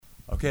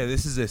Okay,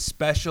 this is a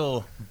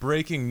special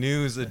breaking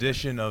news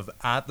edition of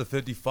At the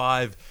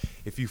 55.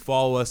 If you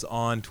follow us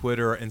on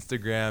Twitter or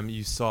Instagram,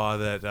 you saw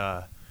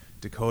that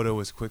Dakota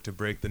was quick to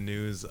break the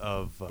news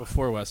of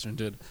Before Western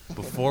did.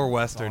 Before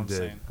Western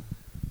did.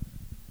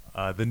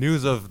 The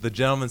news of the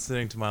gentleman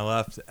sitting to my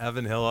left,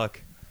 Evan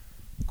Hillock,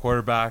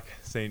 quarterback,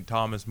 St.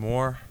 Thomas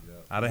More,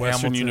 out of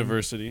Western Hamilton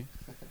University.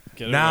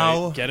 Get it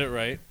Now- right. Get it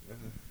right.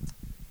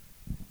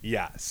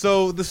 Yeah.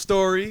 So the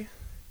story,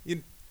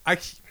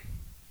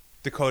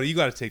 Dakota, you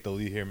got to take the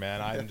lead here,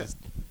 man. I'm just.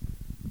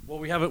 Well,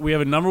 we have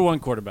a number one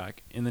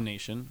quarterback in the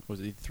nation.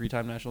 Was he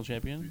three-time national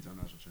champion? Three-time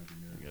national champion.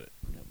 You get it.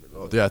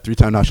 Oh, yeah,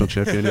 three-time national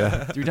champion.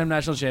 Yeah. Three-time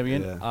national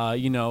champion.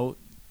 Yeah.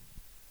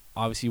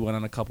 Obviously went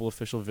on a couple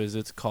official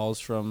visits, calls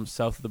from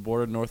south of the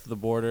border, north of the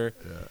border.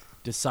 Yeah.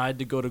 Decide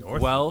to go to North of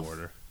the Guelph.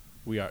 border.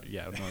 We are,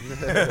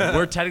 north.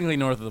 We're technically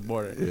north of the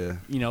border.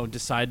 Yeah.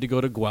 Decide to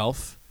go to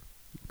Guelph.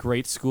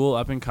 Great school,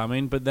 up and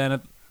coming. But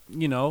then,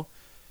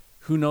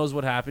 who knows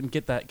what happened?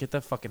 Get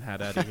that fucking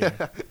hat out of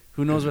here.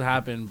 Who knows what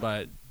happened?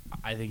 But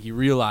I think he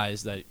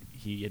realized that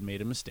he had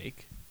made a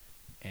mistake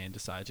and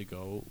decided to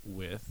go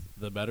with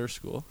the better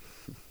school,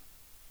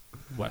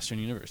 Western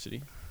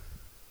University.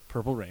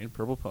 Purple Rain,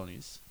 Purple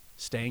Ponies,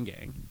 Stang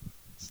Gang.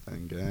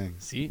 Stang gang.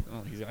 See?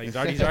 Oh, he's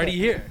already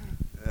here.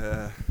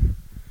 All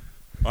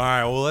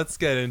right, well, let's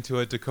get into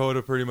it.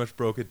 Dakota pretty much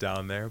broke it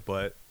down there,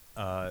 but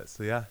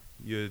you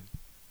had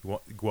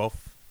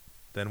Guelph,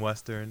 then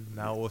Western.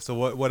 Now, so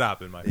what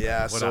happened, Mike?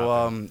 Yeah. What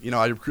So happened?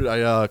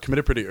 I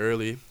committed pretty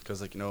early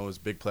because it was a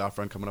big playoff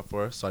run coming up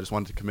for us. So I just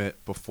wanted to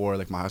commit before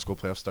my high school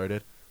playoff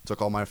started.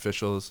 Took all my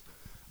officials.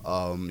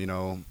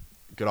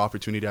 Good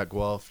opportunity at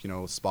Guelph.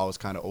 Spot was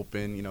kind of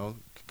open.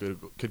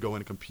 Could go in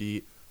and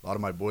compete. A lot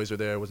of my boys were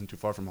there. Wasn't too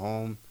far from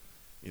home.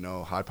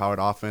 High-powered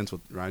offense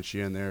with Ryan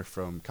Sheehan there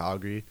from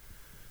Calgary.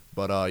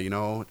 But,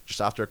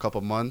 just after a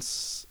couple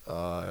months,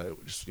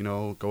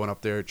 going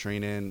up there,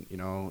 training,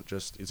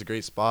 it's a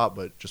great spot,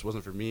 but just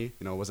wasn't for me.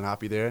 Wasn't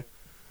happy there.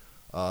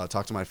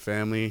 Talked to my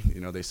family.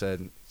 They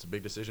said it's a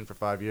big decision for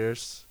 5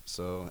 years.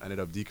 So ended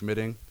up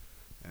decommitting.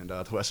 And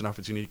the Western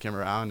opportunity came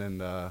around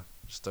and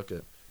just took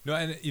it. No,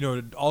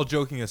 and all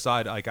joking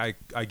aside,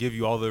 I give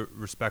you all the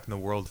respect in the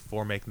world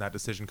for making that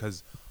decision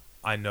because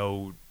I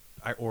know,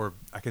 I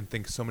can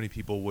think so many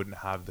people wouldn't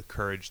have the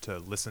courage to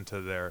listen to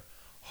their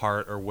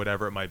heart or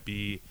whatever it might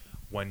be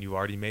when you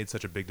already made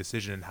such a big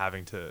decision and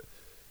having to,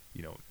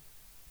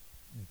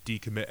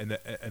 decommit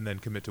and then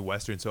commit to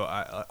Western. So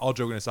all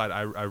joking aside,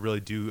 I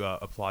really do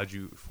applaud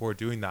you for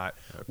doing that.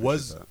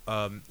 Was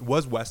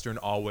Western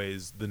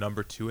always the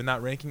number 2 in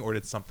that ranking, or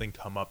did something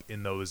come up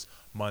in those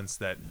months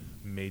that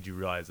made you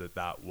realize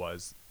that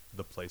was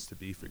the place to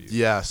be for you?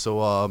 Yeah.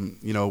 So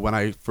when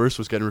I first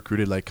was getting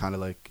recruited,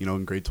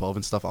 in grade 12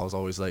 and stuff, I was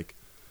always like,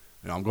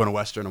 I'm going to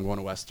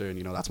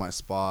Western. That's my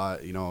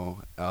spot.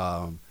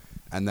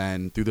 And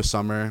then through the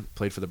summer,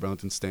 played for the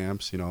Burlington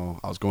Stamps.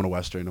 I was going to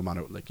Western no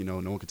matter, no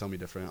one could tell me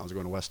different. I was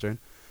going to Western.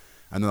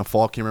 And then the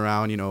fall came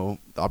around, the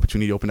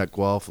opportunity opened at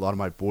Guelph. A lot of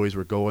my boys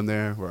were going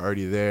there, were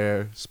already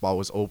there. Spot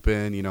was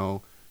open,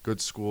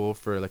 good school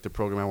for, the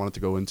program I wanted to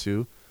go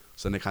into.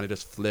 So then they kind of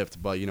just flipped.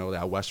 But,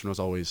 that Western was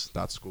always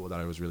that school that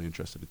I was really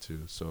interested in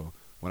too. So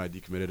when I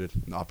decommitted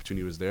and the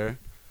opportunity was there, it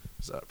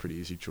was a pretty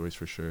easy choice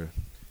for sure.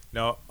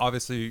 Now,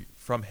 obviously,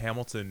 from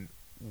Hamilton,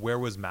 where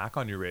was Mac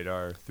on your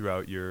radar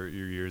throughout your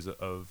years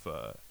of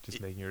just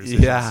making your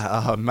decisions?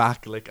 Yeah,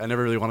 Mac. I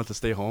never really wanted to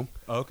stay home.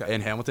 Oh, okay.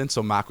 In Hamilton,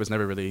 so Mac was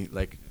never really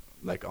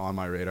on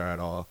my radar at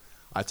all.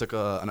 I took 2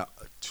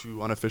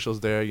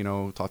 unofficials there.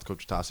 Talked to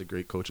Coach Tasik,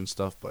 great coach and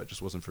stuff, but it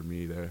just wasn't for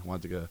me there.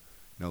 Wanted to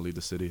go, leave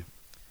the city.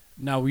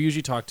 Now, we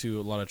usually talk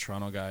to a lot of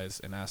Toronto guys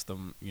and ask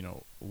them,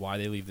 why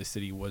they leave the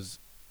city. Was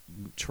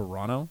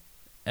Toronto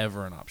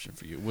ever an option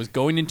for you? Was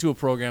going into a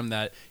program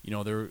that,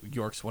 they're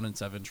York's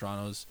 1-7,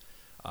 Toronto's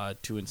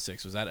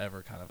 2-6. Was that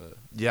ever kind of a...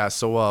 Yeah,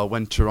 so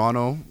when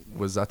Toronto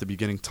was at the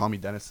beginning, Tommy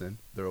Dennison,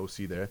 their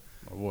OC there.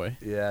 Oh, boy.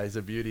 Yeah, he's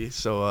a beauty.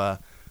 So,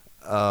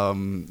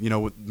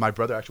 my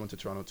brother actually went to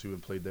Toronto, too,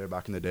 and played there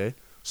back in the day.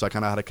 So I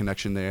kind of had a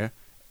connection there.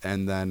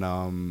 And then,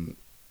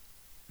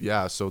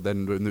 so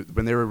then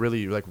when they were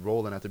really,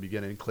 rolling at the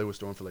beginning, Clay was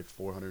throwing for,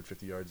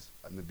 450 yards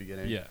in the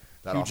beginning. Yeah,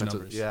 that huge offense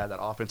numbers. That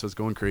offense was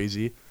going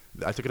crazy.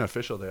 I took an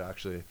official there,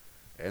 actually.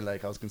 And, I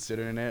was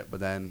considering it.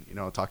 But then,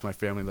 talked to my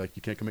family,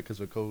 you can't commit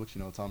because of a coach.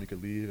 Tommy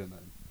could leave. And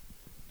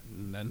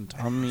then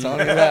Tommy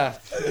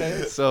left.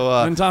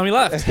 So then Tommy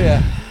left.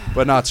 Yeah.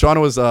 But no, Toronto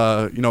was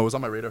was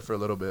on my radar for a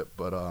little bit,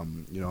 but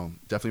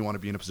definitely want to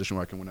be in a position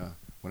where I can win a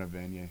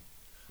Vanier.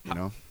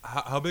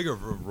 How big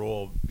of a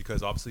role?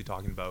 Because obviously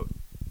talking about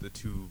the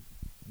 2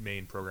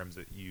 main programs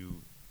that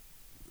you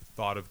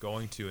thought of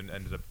going to and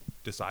ended up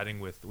deciding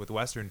with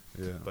Western,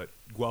 but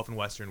Guelph and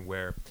Western,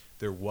 where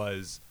there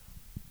was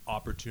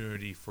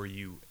opportunity for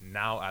you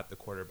now at the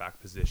quarterback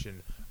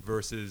position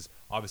versus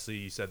obviously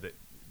you said that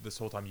this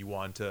whole time you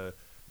want to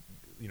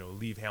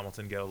leave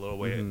Hamilton, get a little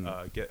way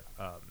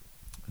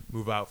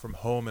move out from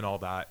home and all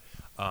that,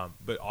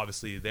 but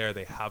obviously there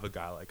they have a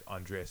guy like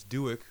Andreas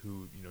Duick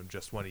who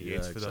just won a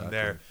Yates for them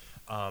there.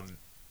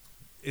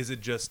 Is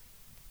it just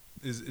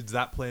Does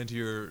that play into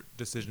your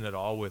decision at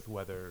all with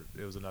whether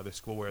it was another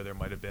school where there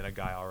might have been a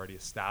guy already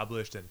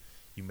established and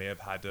you may have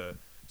had to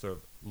sort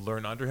of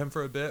learn under him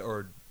for a bit,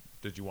 or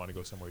did you want to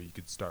go somewhere you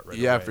could start right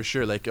away? Yeah, for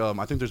sure. Like,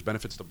 I think there's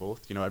benefits to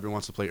both. You know, everyone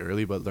wants to play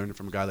early, but learning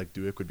from a guy like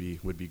Duick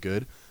would be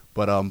good.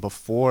 But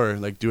before,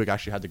 like, Duick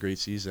actually had the great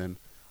season,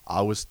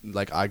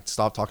 I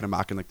stopped talking to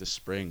Mac in, like, the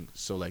spring.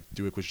 So, like,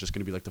 Duick was just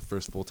going to be, like, the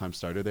first full-time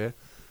starter there.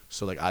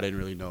 So, like, I didn't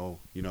really know,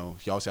 you know,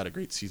 he obviously had a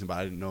great season, but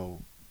I didn't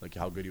know, like,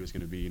 how good he was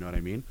going to be, you know what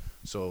I mean?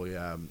 So,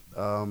 yeah,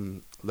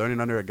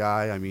 learning under a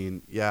guy, I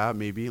mean, yeah,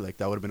 maybe, like,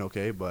 that would have been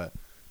okay. But,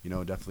 you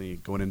know, definitely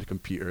going in to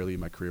compete early in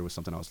my career was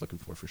something I was looking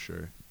for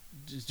sure.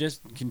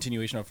 Just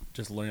continuation of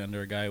just learning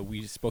under a guy.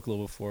 We spoke a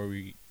little before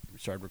we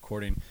started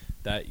recording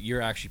that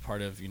you're actually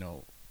part of, you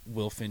know,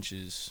 Will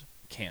Finch's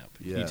camp.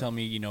 Yeah. Can you tell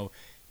me, you know,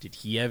 did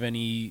he have any,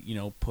 you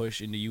know,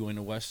 push into you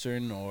into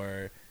Western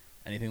or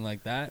anything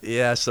like that?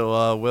 Yeah,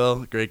 so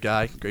Will, great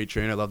guy, great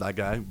trainer, love that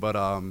guy. But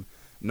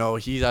no,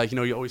 he you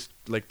know, he always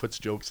like puts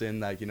jokes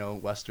in that, you know,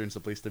 Western's the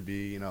place to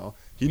be. You know,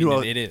 he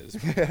knew it is.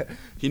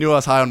 He knew I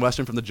was high on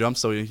Western from the jump,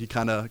 so he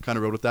kind of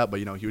rode with that. But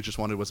you know, he just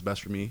wanted what's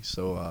best for me.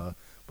 So,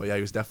 but yeah,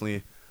 he was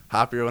definitely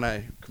happier when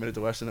I committed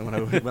to Western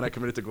than when I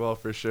committed to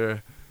Guelph for sure.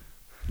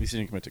 At least you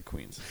didn't commit to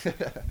Queens.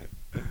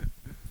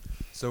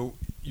 So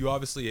you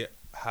obviously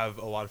have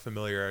a lot of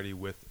familiarity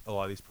with a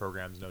lot of these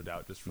programs, no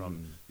doubt, just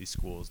from these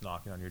schools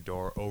knocking on your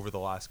door over the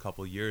last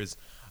couple of years.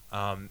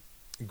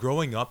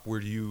 Growing up,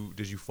 did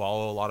you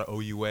follow a lot of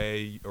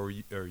OUA or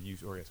yes,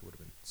 it would have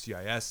been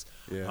CIS?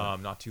 Yeah.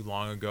 Not too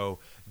long ago.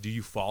 Do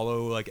you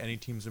follow like any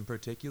teams in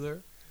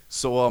particular?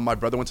 So my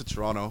brother went to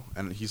Toronto,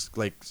 and he's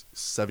like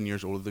 7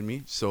 years older than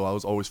me. So I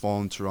was always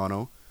following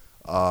Toronto.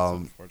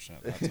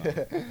 Unfortunate.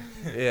 That's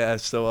Yeah,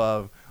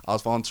 so I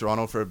was following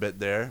Toronto for a bit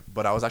there,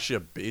 but I was actually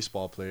a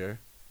baseball player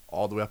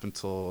all the way up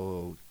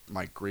until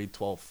my grade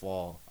 12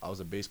 fall. I was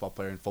a baseball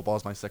player, and football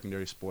is my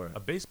secondary sport. A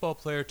baseball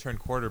player turned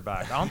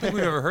quarterback. I don't think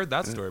we've ever heard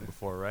that story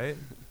before, right?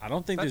 I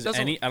don't think there's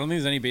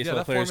any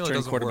baseball players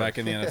turned quarterback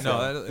in the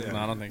NFL. No,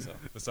 I don't think so.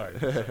 Sorry.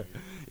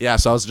 Yeah,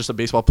 so I was just a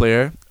baseball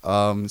player.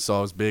 So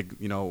I was big,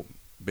 you know,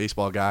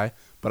 baseball guy.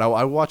 But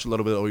I watched a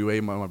little bit of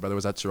OUA. My brother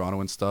was at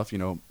Toronto and stuff. You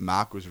know,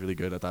 Mac was really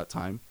good at that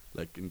time,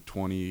 like in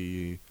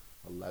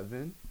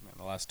 2011.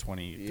 The last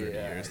 20, 30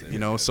 years. You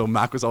know, so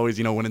Mac was always,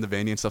 you know, winning the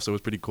Vandy and stuff, so it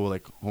was pretty cool.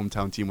 Like,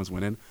 hometown team was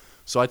winning.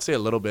 So I'd say a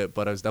little bit,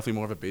 but I was definitely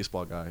more of a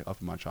baseball guy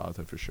up in my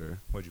childhood for sure.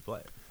 What'd you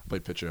play? I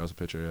played pitcher. I was a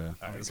pitcher,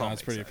 yeah.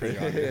 Sounds pretty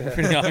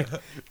young.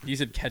 You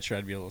said catcher,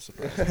 I'd be a little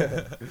surprised.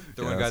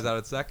 Throwing guys out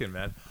at second,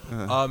 man.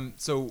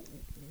 So,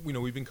 you know,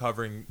 we've been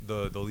covering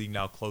the league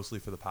now closely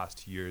for the past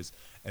 2 years,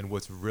 and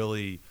what's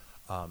really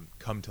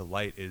come to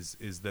light is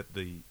that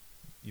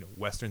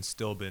Western's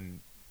still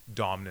been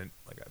dominant,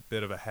 like a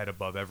bit of a head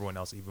above everyone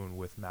else, even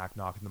with Mac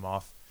knocking them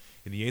off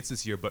in the eights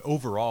this year. But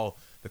overall,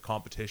 the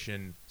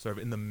competition sort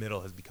of in the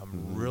middle has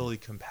become really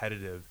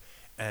competitive,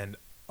 and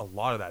a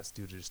lot of that's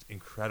due to just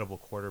incredible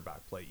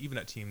quarterback play, even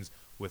at teams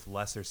with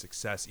lesser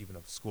success, even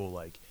a school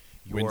like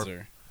York.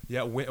 Windsor.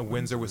 Yeah,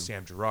 Windsor with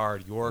Sam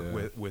Girard, York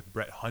with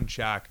Brett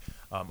Hunchak,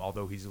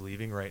 although he's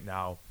leaving right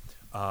now.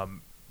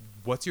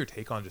 What's your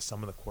take on just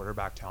some of the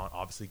quarterback talent?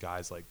 Obviously,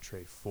 guys like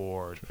Trey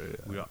Ford.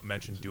 We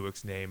mentioned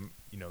Duick's name.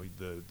 You know,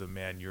 the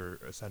man you're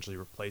essentially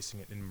replacing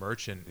it in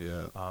Merchant.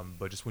 Yeah.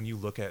 But just when you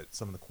look at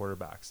some of the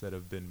quarterbacks that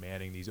have been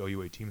manning these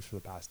OUA teams for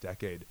the past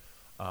decade,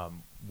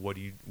 what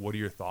are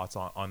your thoughts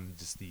on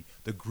just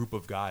the group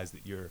of guys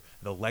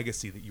the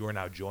legacy that you're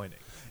now joining?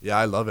 Yeah,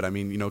 I love it. I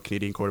mean, you know,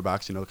 Canadian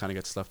quarterbacks, you know, kind of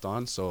get slept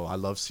on. So I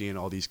love seeing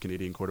all these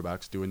Canadian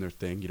quarterbacks doing their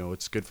thing. You know,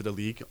 it's good for the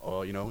league.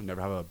 You know,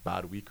 never have a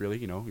bad week, really.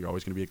 You know, you're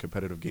always going to be a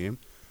competitive game.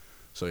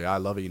 So, yeah, I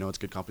love it. You know, it's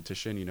good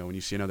competition. You know, when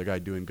you see another guy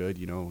doing good,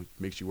 you know, it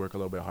makes you work a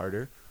little bit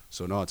harder.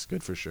 So, no, it's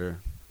good for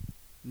sure.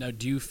 Now,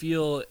 do you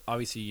feel,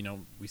 obviously, you know,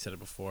 we said it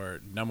before,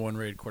 number one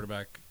rated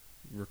quarterback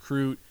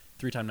recruit,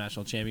 3-time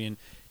national champion.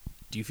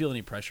 Do you feel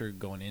any pressure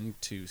going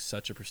into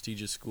such a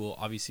prestigious school?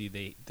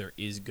 Obviously, there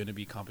is going to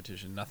be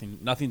competition.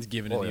 Nothing's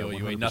given in the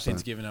OUA. 100%.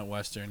 Nothing's given at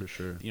Western. For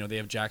sure. You know, they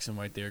have Jackson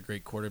White there,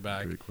 great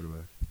quarterback.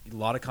 A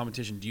lot of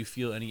competition. Do you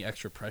feel any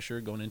extra pressure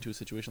going into a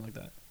situation like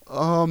that?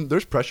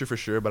 There's pressure for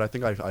sure, but I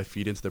think I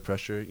feed into the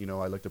pressure. You know,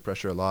 I like the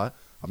pressure a lot.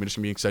 I'm just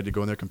going to be excited to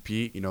go in there and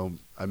compete. You know,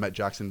 I met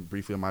Jackson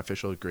briefly on my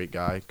official. Great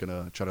guy. Going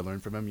to try to learn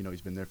from him. You know,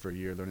 he's been there for a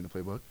year learning the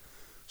playbook.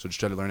 So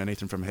just try to learn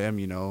anything from him.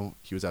 You know,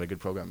 he was at a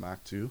good program,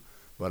 Mac, too.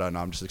 But no,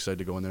 I'm just excited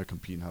to go in there,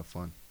 compete, and have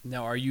fun.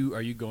 Now, are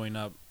you going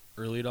up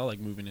early at all? Like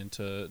moving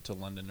into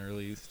London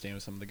early, staying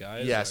with some of the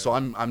guys? Yeah, so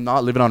I'm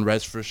not living on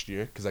res first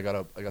year because I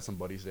got some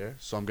buddies there.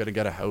 So I'm gonna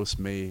get a house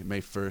May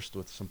 1st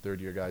with some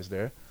third year guys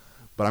there.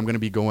 But I'm gonna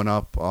be going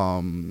up.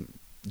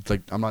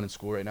 Like I'm not in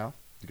school right now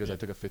because I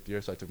took a fifth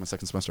year, so I took my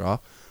second semester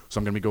off. So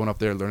I'm gonna be going up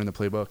there, learning the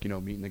playbook. You know,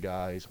 meeting the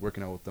guys,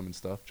 working out with them and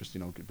stuff. Just, you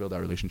know, build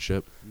that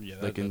relationship. Yeah,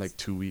 in like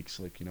 2 weeks,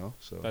 like, you know.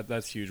 So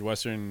that's huge.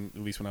 Western,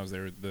 at least when I was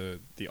there,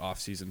 the off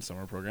season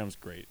summer program is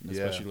great,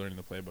 especially learning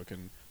the playbook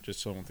and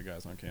just chilling with the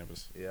guys on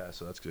campus. Yeah,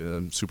 so that's good.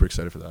 I'm super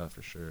excited for that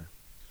for sure.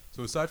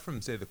 So aside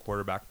from, say, the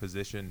quarterback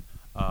position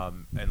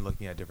and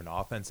looking at different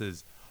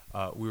offenses,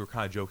 we were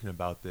kind of joking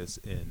about this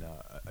in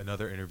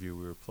another interview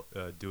we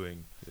were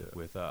doing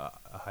with a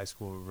high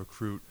school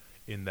recruit,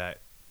 in that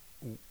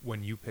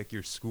when you pick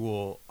your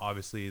school,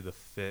 obviously the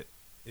fit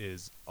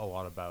is a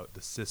lot about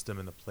the system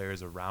and the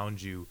players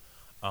around you.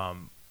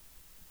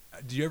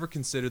 Do you ever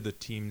consider the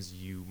teams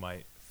you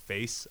might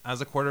face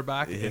as a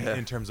quarterback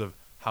in terms of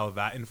how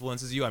that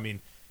influences you? I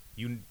mean,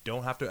 you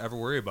don't have to ever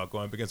worry about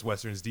going up against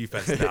Western's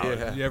defense now.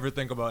 Do you ever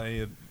think about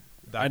any of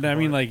that? I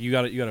mean, like, you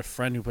got a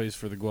friend who plays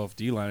for the Guelph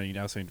D-line, and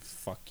you're now saying,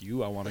 fuck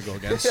you, I want to go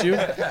against you?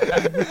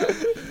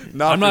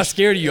 I'm not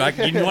scared of you.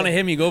 You want to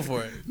hit me, go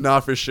for it. No,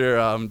 for sure.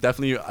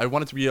 Definitely, I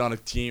wanted to be on a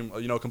team,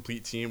 a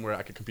complete team where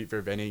I could compete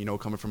for Vinny.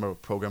 Coming from a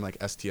program like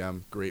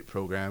STM, great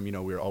program. We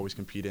were always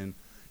competing,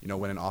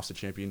 winning OFSA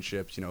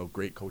championships,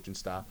 great coaching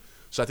staff.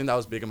 So I think that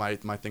was big in my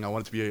thing. I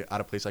wanted to be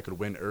at a place I could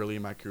win early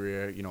in my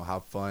career,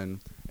 have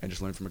fun, and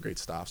just learn from a great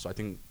staff. So I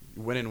think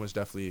winning was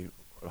definitely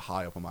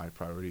high up on my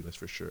priority list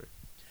for sure.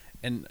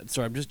 And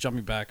so I'm just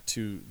jumping back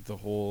to the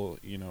whole,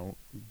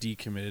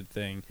 decommitted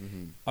thing.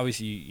 Mm-hmm.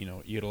 Obviously,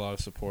 you get a lot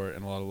of support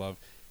and a lot of love.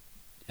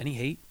 Any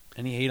hate?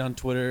 Any hate on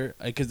Twitter?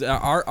 Because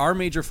our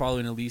major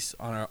following, at least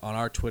on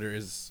our Twitter,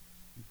 is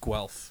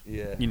Guelph.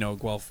 Yeah.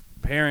 Guelph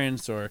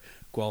parents or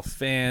Guelph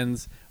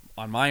fans.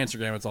 On my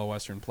Instagram, it's all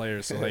Western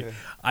players. So like,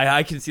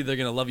 I can see they're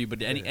gonna love you.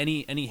 But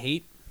any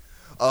hate?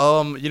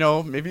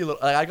 Maybe a little,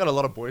 I got a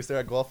lot of boys there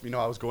at Guelph.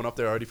 I was going up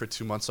there already for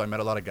 2 months, so I met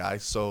a lot of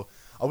guys. So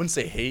I wouldn't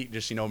say hate,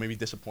 just maybe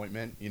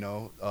disappointment.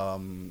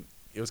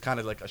 It was kind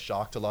of like a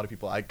shock to a lot of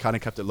people. I kind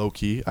of kept it low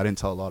key. I didn't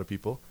tell a lot of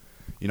people.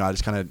 I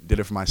just kind of did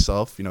it for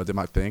myself. Did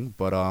my thing.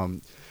 But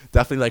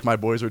definitely, like, my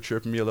boys were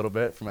chirping me a little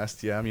bit from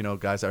STM.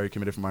 Guys that already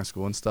committed from my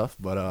school and stuff.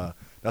 But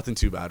nothing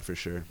too bad for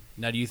sure.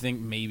 Now, do you think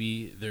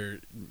maybe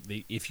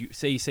if you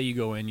say you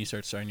go in, you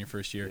start starting your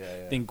first year,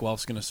 think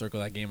Guelph's gonna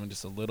circle that game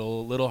just a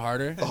little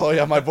harder? Oh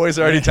yeah, my boys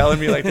are already telling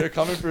me, like, they're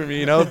coming for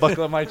me,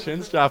 buckle up my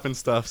chin strap and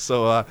stuff.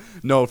 So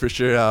no, for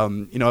sure.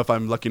 If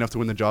I'm lucky enough to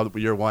win the job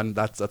year one,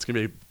 that's gonna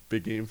be a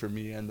big game for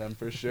me and them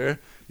for sure.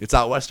 It's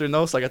at Western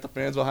though, so I got the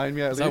fans behind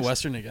me. Is that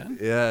Western again?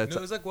 Yeah, it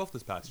was at Guelph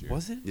this past year.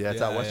 Was it? Yeah,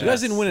 it's at Western. You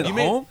guys didn't win at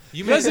home.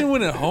 You guys didn't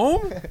win at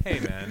home. Hey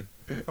man,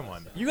 come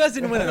on. You guys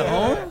didn't win at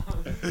home.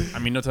 I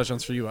mean, no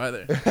touchdowns for you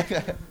either.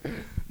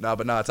 No,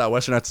 it's at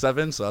Western at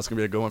 7, so that's gonna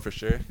be a good one for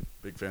sure.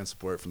 Big fan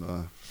support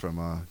from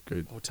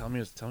grade. Oh, tell me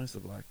it's the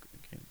black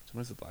game. Tell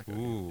me it's the blackout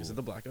game. Is it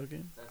the blackout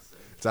game?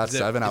 It's at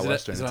 7 at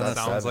Western.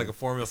 Sounds like a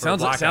formula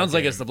for sounds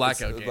like it's the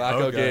blackout game.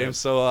 Blackout game.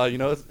 So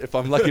if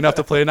I'm lucky enough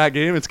to play in that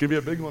game, it's gonna be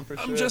a big one for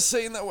sure. I'm just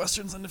saying that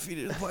Western's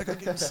undefeated in blackout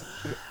games.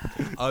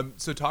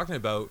 So talking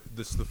about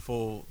the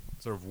full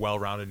sort of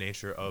well-rounded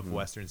nature of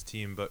Western's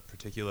team, but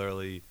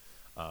particularly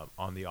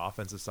on the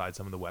offensive side,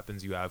 some of the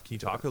weapons you have. Can you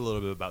talk a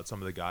little bit about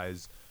some of the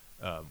guys?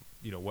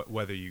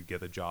 Whether you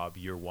get the job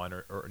year one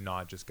or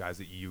not, just guys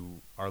that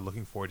you are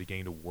looking forward to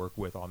getting to work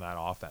with on that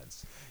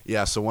offense.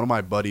 Yeah, so one of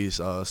my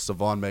buddies,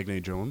 Savon Magne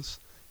Jones,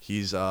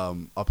 he's up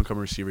and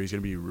coming receiver. He's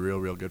gonna be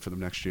real good for them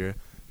next year.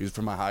 He's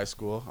from my high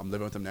school. I'm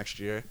living with him next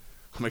year.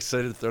 I'm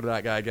excited to throw to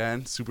that guy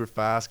again. Super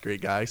fast,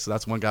 great guy. So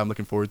that's one guy I'm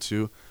looking forward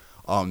to.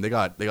 They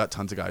got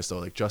tons of guys though,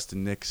 like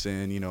Justin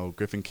Nixon,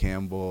 Griffin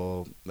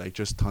Campbell, like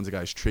just tons of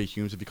guys. Trey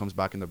Humes if he comes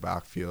back in the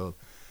backfield.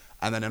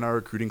 And then in our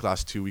recruiting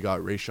class, too, we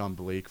got Rayshawn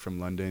Blake from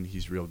London.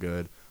 He's real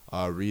good.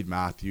 Reed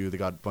Matthew. They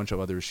got a bunch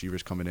of other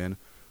receivers coming in.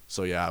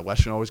 So, yeah,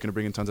 Western always going to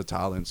bring in tons of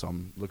talent, so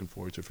I'm looking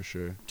forward to it for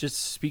sure.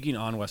 Just speaking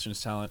on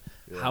Western's talent,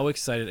 how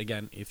excited,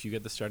 again, if you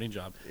get the starting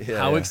job,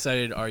 how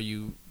excited are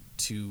you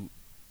to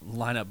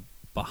line up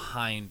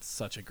behind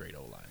such a great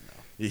O-line,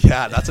 though?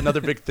 Yeah, that's another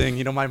big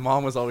thing. My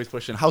mom was always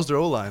pushing, how's their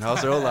O-line?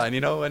 How's their O-line?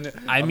 And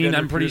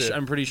I'm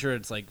pretty sure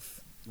it's like,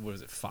 what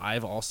is it,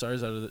 5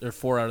 All-Stars or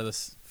 4 out of the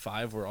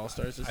 5 were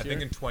All-Stars this year? I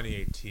think in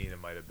 2018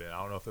 it might have been. I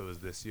don't know if it was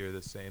this year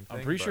the same thing.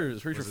 I'm pretty sure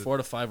 4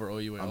 to 5 were OUA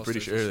All-Stars. I'm pretty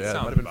sure, it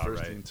might have been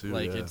first team too.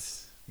 Like,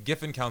 it's...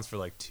 Giffen counts for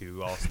like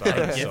 2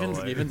 All-Stars.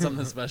 Giffin's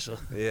something special.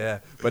 Yeah,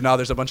 but now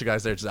there's a bunch of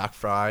guys there. Zach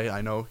Fry,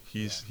 I know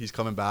he's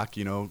coming back.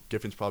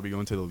 Giffin's probably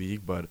going to the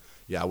league, but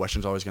yeah,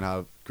 Western's always gonna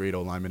have great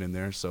O-linemen in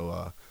there.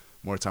 So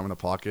more time in the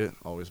pocket,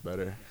 always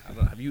better.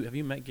 Have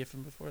you met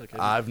Giffen before? Like,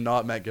 I've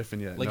not met Giffen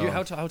yet. Like, no.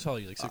 how tall are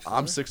you? Like 6'4"?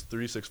 I'm 6'3",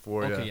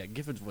 6'4". Okay, yeah.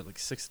 Giffen's what, like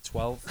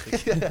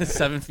 6'12", like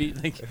 7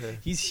 feet. Like,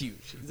 he's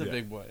huge. He's a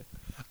big boy.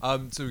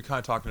 So we're kind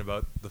of talking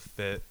about the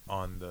fit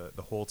on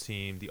the whole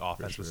team, the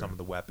offense with some of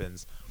the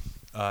weapons.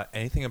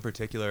 Anything in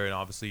particular, and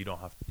obviously you don't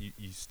have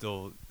you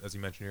still, as you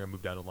mentioned, you're gonna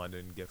move down to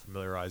London and get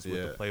familiarized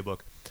with the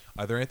playbook.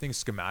 Are there anything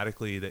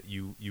schematically that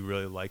you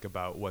really like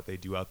about what they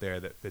do out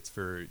there that fits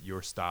for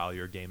your style,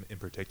 your game in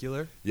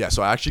particular? Yeah,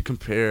 so I actually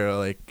compare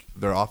like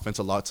their offense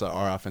a lot to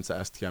our offense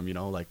at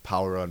STM. Like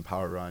power run,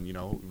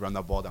 run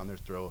that ball down their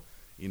throat,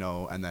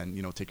 and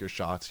then take your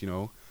shots,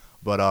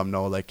 But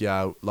no, like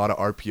a lot of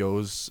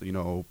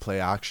RPOs, play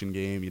action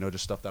game,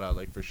 just stuff that I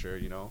like for sure.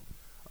 They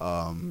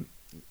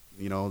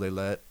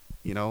let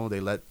they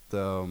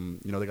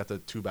got the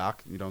 2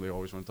 back. They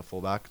always went the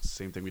full back.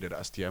 Same thing we did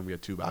at STM. We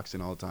had 2 backs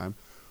in all the time.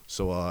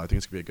 So I think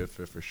it's gonna be a good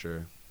fit for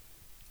sure.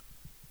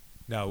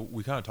 Now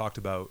we kind of talked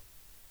about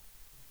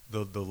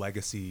the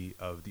legacy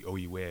of the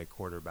OUA at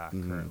quarterback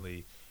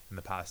currently in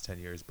the past 10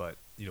 years. But,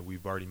 you know,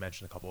 we've already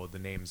mentioned a couple of the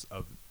names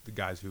of the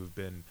guys who have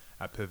been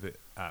at pivot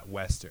at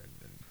Western.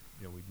 And,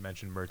 you know, we've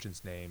mentioned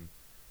Merchant's name.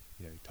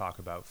 You know, you talk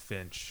about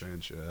Finch,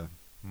 yeah.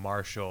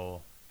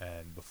 Marshall,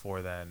 and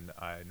before then,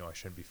 I know I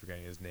shouldn't be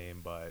forgetting his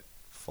name, but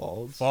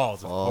Falls,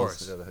 of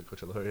course. Yeah, the head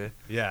coach of Laurier.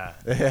 Yeah.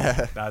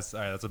 Yeah. That's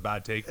all right. That's a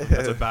bad take.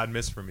 That's a bad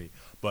miss for me.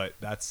 But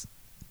that's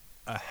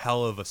a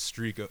hell of a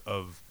streak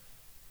of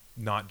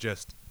not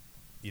just,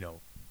 you know,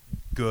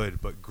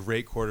 good, but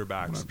great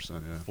quarterbacks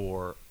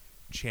for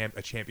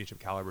a championship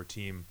caliber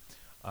team.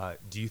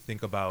 Do you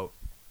think about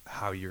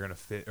how you're going to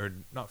fit, or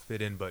not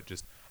fit in, but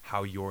just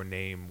how your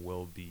name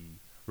will be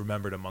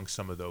remembered amongst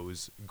some of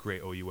those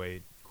great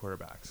OUA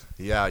quarterbacks?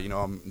 Yeah, you know,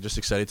 I'm just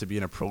excited to be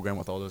in a program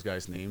with all those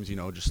guys' names, you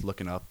know, just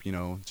looking up, you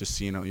know, just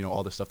seeing, you know,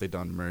 all the stuff they've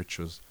done. Merch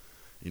was,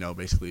 you know,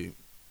 basically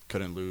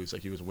couldn't lose.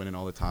 Like, he was winning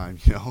all the time,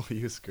 you know,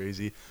 he was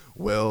crazy.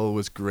 Will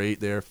was great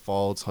there.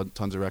 Falls had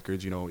tons of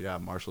records, you know, yeah,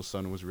 Marshall's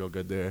son was real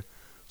good there.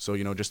 So,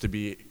 you know, just to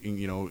be,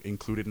 you know,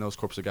 included in those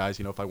corps of guys,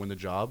 you know, if I win the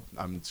job,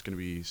 it's going to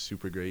be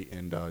super great,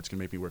 and it's going to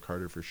make me work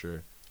harder for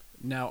sure.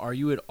 Now, are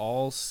you at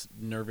all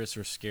nervous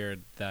or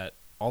scared that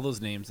all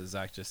those names that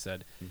Zach just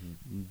said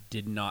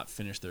did not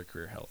finish their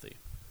career healthy?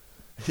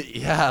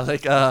 Yeah,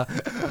 like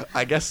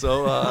I guess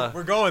so.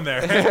 We're going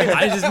there.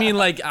 I just mean,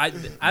 like,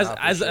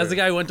 as the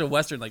guy who went to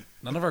Western, like,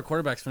 none of our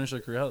quarterbacks finished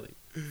their career healthy.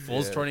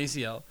 Foles torn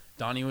ACL,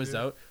 Donnie was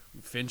out,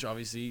 Finch,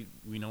 obviously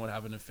we know what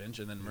happened to Finch,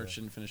 and then Merch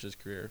didn't finish his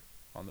career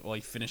well,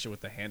 he finished it with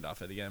the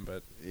handoff at the end,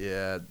 but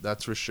yeah,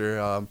 that's for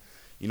sure.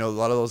 You know, a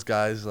lot of those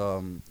guys,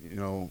 you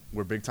know,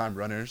 were big time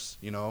runners,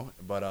 you know,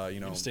 but you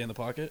know, stay in the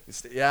pocket.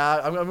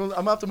 Yeah, I'm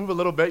gonna have to move a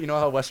little bit. You know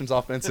how Western's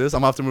offense is. I'm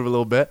gonna have to move a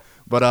little bit,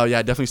 but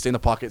yeah, definitely stay in the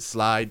pocket,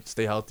 slide,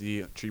 stay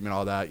healthy, treatment,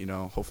 all that. You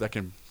know, hopefully I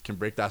can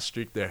break that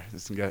streak there.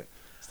 Just can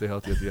stay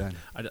healthy at the end.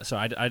 I just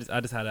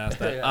had to ask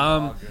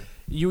that.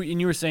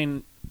 You were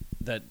saying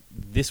that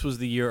this was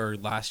the year, or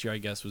last year, I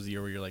guess, was the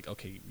year where you're like,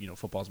 okay, you know,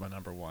 football's my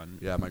number one.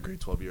 Yeah, my grade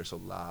 12 year, so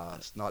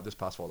not this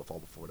past fall, the fall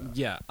before that.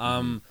 Yeah.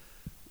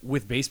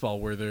 With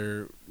baseball, were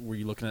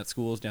you looking at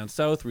schools down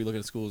south? Were you looking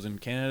at schools in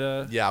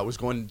Canada? Yeah, I was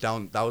going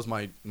down. That was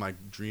my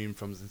dream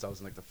from since I was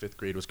in like the 5th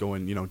grade, was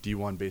going, you know,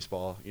 D1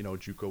 baseball, you know,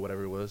 JUCO,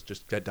 whatever it was,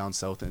 just get down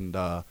south. And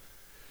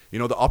you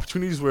know, the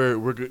opportunities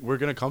were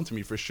gonna come to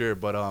me for sure.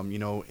 But you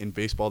know, in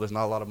baseball, there's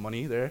not a lot of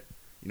money there.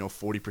 You know,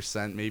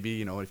 40% maybe.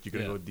 You know, if you're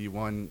gonna go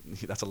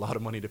D1, that's a lot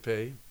of money to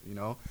pay. You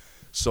know,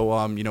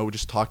 so you know, we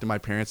just talked to my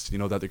parents. You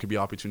know, that there could be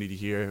opportunity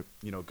here.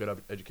 You know,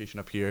 good education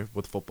up here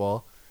with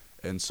football,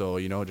 and so,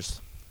 you know, just.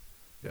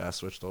 Yeah, I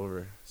switched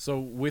over. So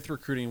with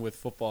recruiting with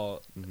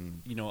football,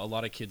 you know, a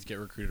lot of kids get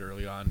recruited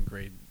early on,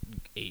 grade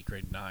 8,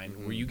 grade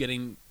 9. Were you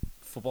getting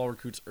football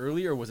recruits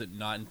early, or was it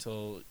not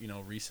until, you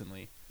know,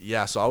 recently?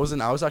 Yeah, so I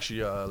was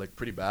actually like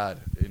pretty bad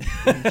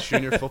in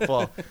junior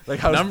football.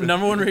 Like, I was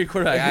number one rated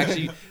quarterback.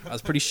 Actually, I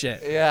was pretty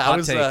shit. Yeah,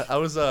 I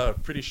was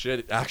pretty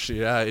shit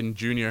actually. Yeah, in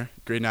junior,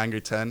 grade 9,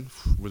 grade 10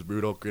 was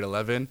brutal. Grade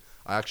 11,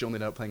 I actually only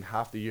ended up playing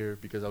half the year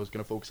because I was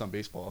gonna focus on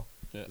baseball.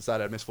 Yeah.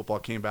 Decided I'd miss football.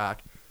 Came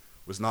back.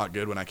 Was not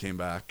good when I came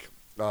back.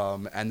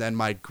 And then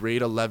my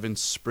grade 11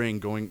 spring,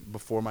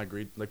 before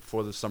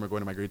the summer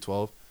going to my grade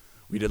 12,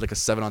 we did like a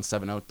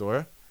 7-on-7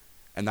 outdoor,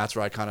 and that's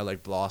where I kind of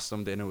like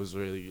blossomed, and it was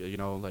really, you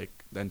know, like,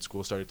 then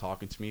school started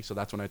talking to me. So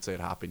that's when I'd say it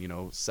happened, you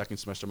know, second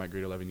semester of my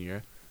grade 11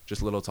 year,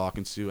 just a little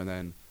talking to, and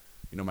then,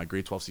 you know, my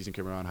grade 12 season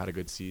came around, had a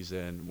good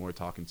season, more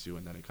talking to,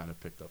 and then it kind of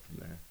picked up from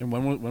there. And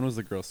when was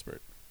the growth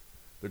spurt?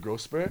 The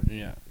growth spurt?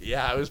 Yeah.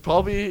 Yeah, it was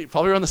probably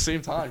around the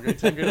same time, grade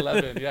 10, grade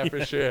 11. Yeah,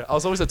 for sure. I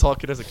was always a tall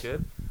kid as a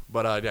kid,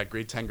 but yeah,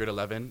 grade 10, grade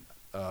 11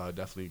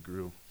 definitely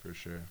grew for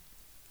sure.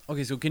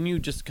 Okay, so can you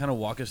just kind of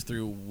walk us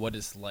through what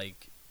it's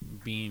like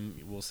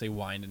being, we'll say,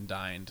 wined and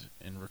dined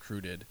and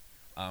recruited,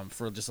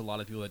 for just a lot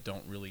of people that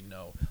don't really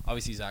know?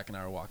 Obviously, Zach and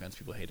I were walk-ons.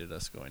 People hated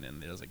us going in.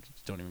 They was like,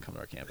 don't even come to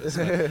our campus.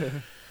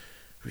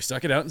 We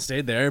stuck it out and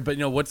stayed there. But, you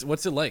know,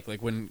 what's it like?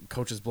 Like, when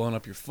coach is blowing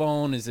up your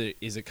phone, is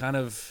it kind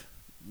of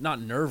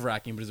not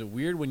nerve-wracking, but is it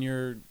weird when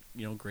you're,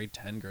 you know, grade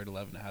 10, grade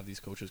 11 to have these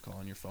coaches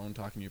calling your phone,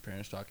 talking to your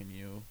parents, talking to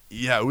you?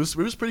 Yeah, it was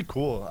pretty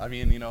cool. I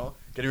mean, you know,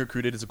 getting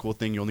recruited is a cool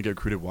thing. You only get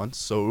recruited once,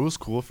 so it was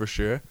cool for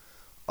sure.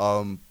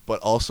 But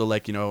also,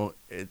 like, you know,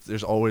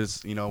 there's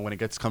always, you know, when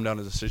it come down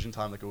to decision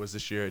time, like it was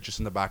this year, it's just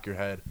in the back of your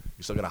head.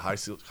 You still got a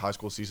high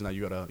school season that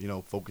you gotta, you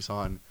know, focus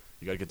on.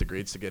 You gotta get the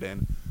grades to get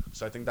in.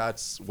 So I think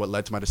that's what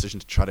led to my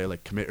decision to try to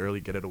like commit early,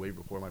 get it away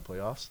before my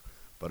playoffs.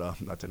 But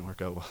that didn't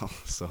work out well.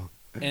 So.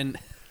 And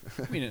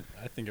I mean,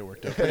 I think it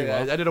worked out pretty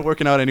well. I ended up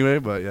working out anyway,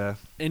 but yeah.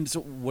 And so,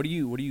 what are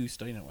you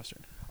studying at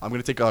Western? I'm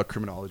gonna take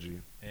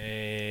criminology.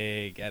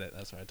 Hey, get it?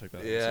 That's why I took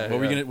that. Yeah. So what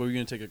were you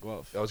gonna take at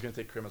Guelph? I was gonna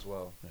take crim as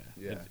well.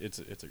 Yeah. It's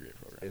a great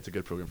program. It's a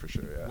good program for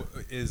sure.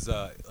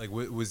 Yeah.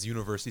 Was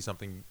university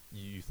something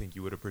you think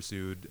you would have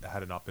pursued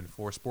had it not been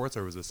for sports,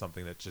 or was this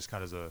something that just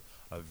kind of as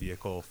a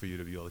vehicle for you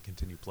to be able to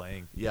continue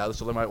playing? Yeah.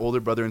 So like my older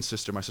brother and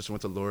sister, my sister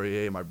went to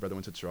Laurier, my brother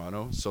went to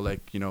Toronto. So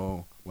like, you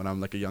know, when I'm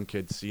like a young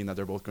kid, seeing that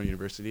they're both going to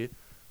university,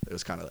 it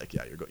was kind of like,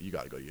 yeah, you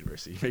got to go to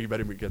university. You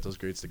better get those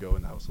grades to go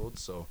in the household.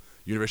 So,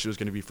 university was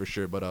going to be for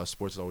sure, but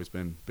sports has always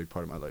been a big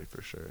part of my life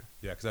for sure.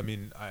 Yeah, because I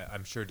mean,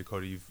 I'm sure,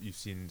 Dakota, you've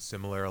seen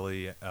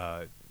similarly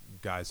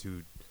guys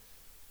who,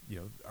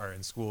 are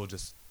in school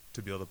just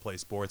to be able to play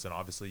sports, and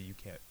obviously you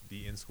can't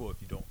be in school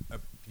if you don't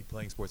be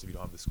playing sports if you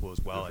don't have the school as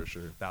well. Yeah, for and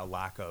sure. That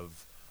lack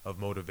of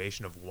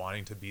motivation of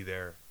wanting to be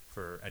there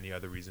for any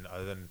other reason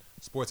other than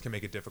sports can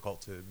make it difficult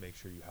to make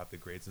sure you have the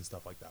grades and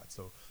stuff like that.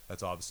 So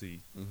that's obviously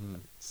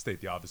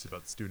state the obvious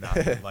about the student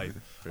athlete life.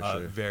 For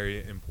sure.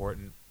 Very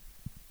important.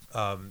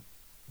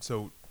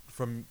 So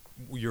from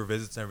your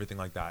visits and everything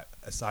like that,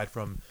 aside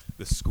from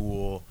the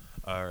school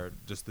or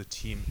just the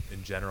team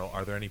in general,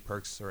 are there any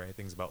perks or any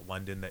things about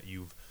London that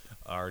you've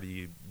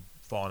already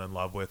fallen in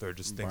love with, or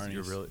just things that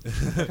you're really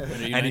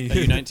are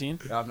you 19?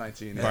 Yeah, I'm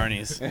 19. Yeah.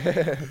 Barney's.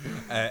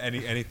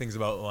 any things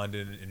about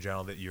London in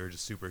general that you're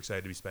just super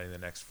excited to be spending the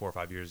next 4 or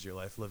 5 years of your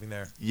life living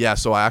there? Yeah,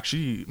 so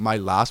my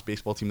last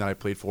baseball team that I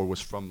played for was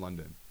from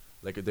London.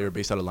 Like, they were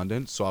based out of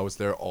London, so I was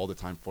there all the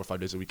time, 4 or 5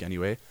 days a week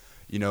anyway.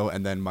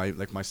 And then my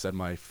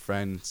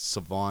friend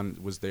Savon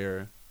was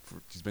there.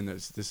 He's been there,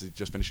 this is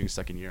just finishing his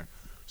 2nd year.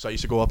 So I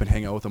used to go up and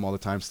hang out with him all the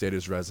time, stay at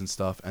his res and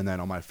stuff. And then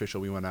on my official,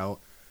 we went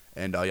out.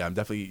 And I'm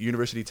definitely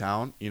University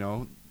Town,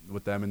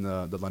 with them in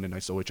the London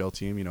Knights OHL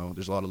team.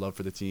 There's a lot of love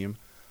for the team.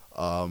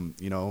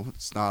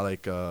 It's not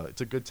like it's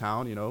a good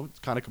town. It's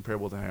kind of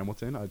comparable to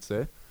Hamilton, I'd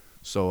say.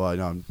 So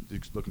I'm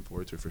looking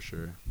forward to it for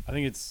sure. I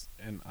think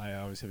and I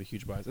always have a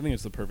huge bias. I think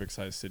it's the perfect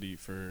size city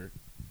for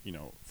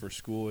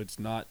school. It's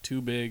not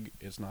too big.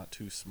 It's not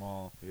too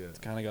small. Yeah. It's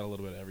kind of got a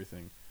little bit of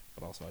everything.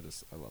 But also,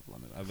 I love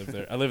London.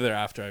 I lived there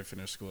after I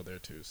finished school there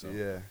too. So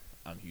yeah,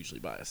 I'm hugely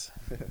biased.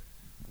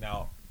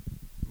 Now,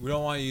 we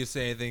don't want you to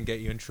say anything to get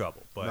you in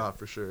trouble, but no,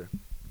 for sure.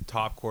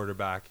 Top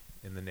quarterback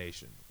in the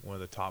nation, one of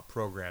the top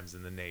programs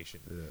in the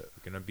nation. Yeah.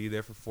 You're gonna be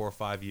there for 4 or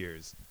 5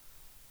 years.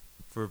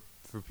 For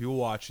people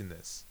watching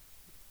this,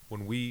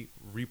 when we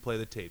replay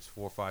the tapes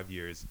 4 or 5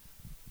 years,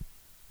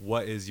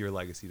 what is your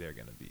legacy there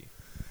gonna be?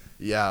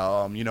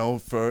 Yeah,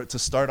 to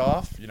start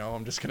off,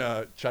 I'm just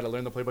gonna try to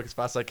learn the playbook as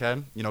fast as I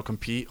can.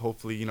 Compete,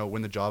 hopefully,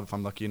 win the job if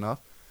I'm lucky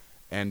enough,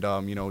 and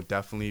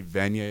definitely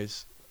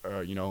Vanier's.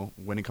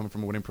 Winning, coming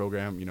from a winning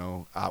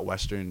program, at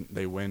Western,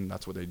 they win.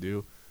 That's what they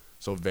do.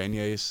 So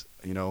Vanier's,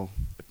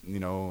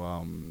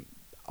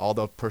 all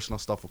the personal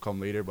stuff will come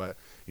later. But,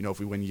 if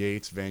we win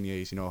Yates,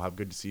 Vanier's, have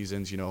good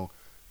seasons, and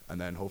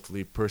then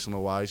hopefully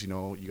personal-wise,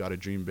 you got to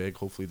dream big.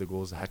 Hopefully the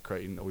goals, the Heck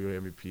Crichton,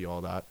 OUA MVP, all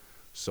that.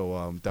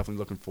 So definitely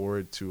looking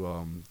forward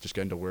to just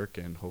getting to work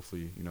and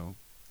hopefully,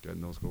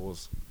 getting those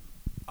goals.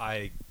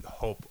 I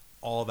hope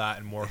all that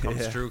and more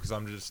comes true, because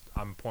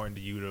I'm pointing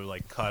to you to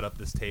like cut up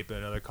this tape in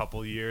another couple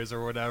of years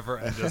or whatever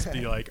and just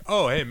be like,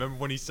 oh, hey, remember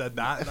when he said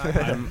that?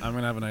 I'm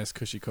gonna have a nice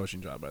cushy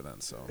coaching job by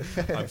then, so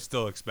I'm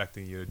still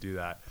expecting you to do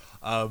that.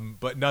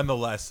 But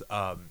nonetheless,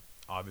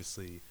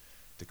 obviously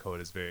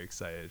Dakota is very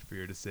excited for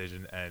your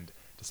decision, and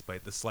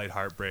despite the slight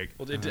heartbreak.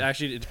 Well, it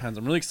depends.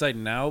 I'm really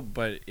excited now,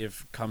 but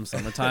if come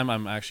summertime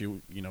I'm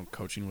actually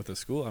coaching with a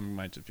school, I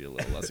might just be a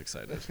little less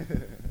excited. So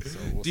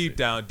we'll deep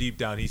see.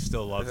 down, he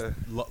still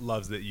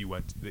loves that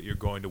you're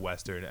going to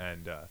Western,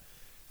 and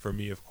for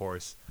me, of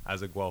course,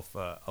 as a Guelph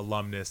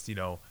alumnus,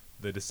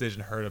 the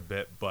decision hurt a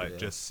bit, but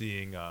just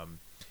seeing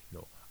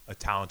a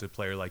talented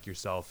player like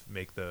yourself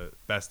make the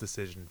best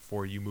decision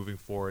for you moving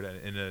forward and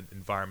in an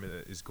environment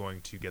that is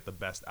going to get the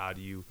best out of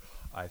you,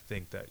 I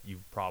think that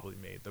you've probably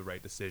made the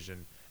right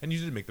decision. And you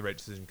did make the right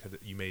decision because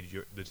you made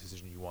the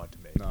decision you wanted to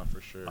make. No,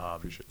 for sure.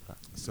 Appreciate that.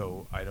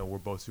 So I know we're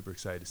both super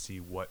excited to see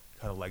what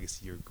kind of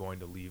legacy you're going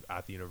to leave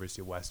at the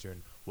University of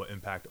Western, what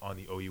impact on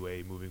the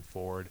OUA moving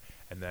forward,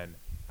 and then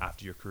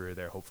after your career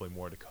there, hopefully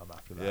more to come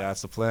after that. Yeah,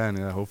 that's the plan.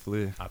 Yeah,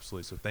 hopefully.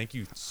 Absolutely. So thank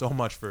you so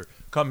much for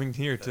coming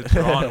here to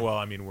Toronto. Well,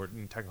 I mean, we're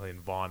technically in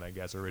Vaughan, I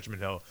guess, or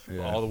Richmond Hill,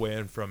 all the way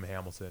in from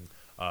Hamilton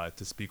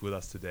to speak with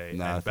us today.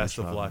 And best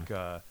of luck.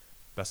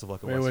 Best of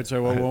luck at Western. Wait,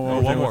 sorry.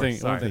 One more thing.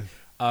 Sorry.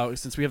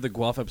 Since we have the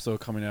Guelph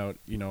episode coming out,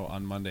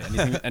 on Monday,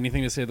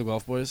 anything to say to the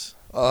Guelph boys?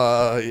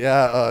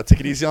 Take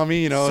it easy on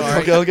me,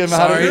 Sorry. Don't get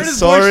mad at me.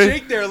 Sorry.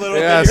 Shake there a little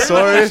bit.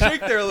 Sorry.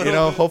 Shake there a little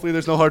bit. Hopefully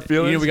there's no hard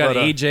feelings. We got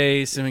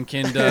AJ,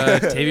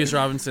 Simonkinda, Tavius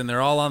Robinson. They're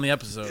all on the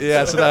episode.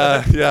 Yeah,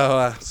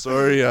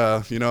 sorry,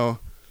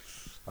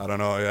 I don't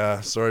know.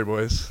 Yeah, sorry,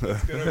 boys.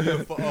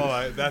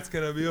 That's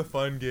gonna be a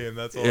fun game.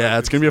 That's all. Yeah,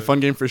 it's gonna be a fun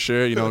game for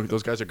sure.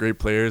 Those guys are great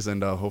players,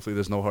 and hopefully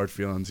there's no hard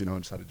feelings. I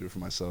just had to do it for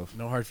myself.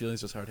 No hard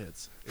feelings, just hard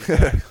hits.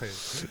 Exactly.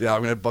 Yeah,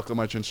 I'm gonna buckle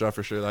my chin strap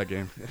for sure that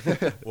game.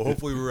 Well,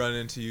 hopefully we run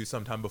into you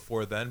sometime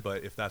before then.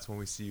 But if that's when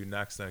we see you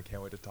next, then I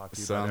can't wait to talk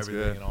to you about Sounds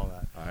everything good. and all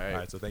that. All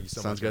right. So thank you so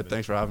much. Sounds good.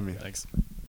 Thanks for having me. Thanks.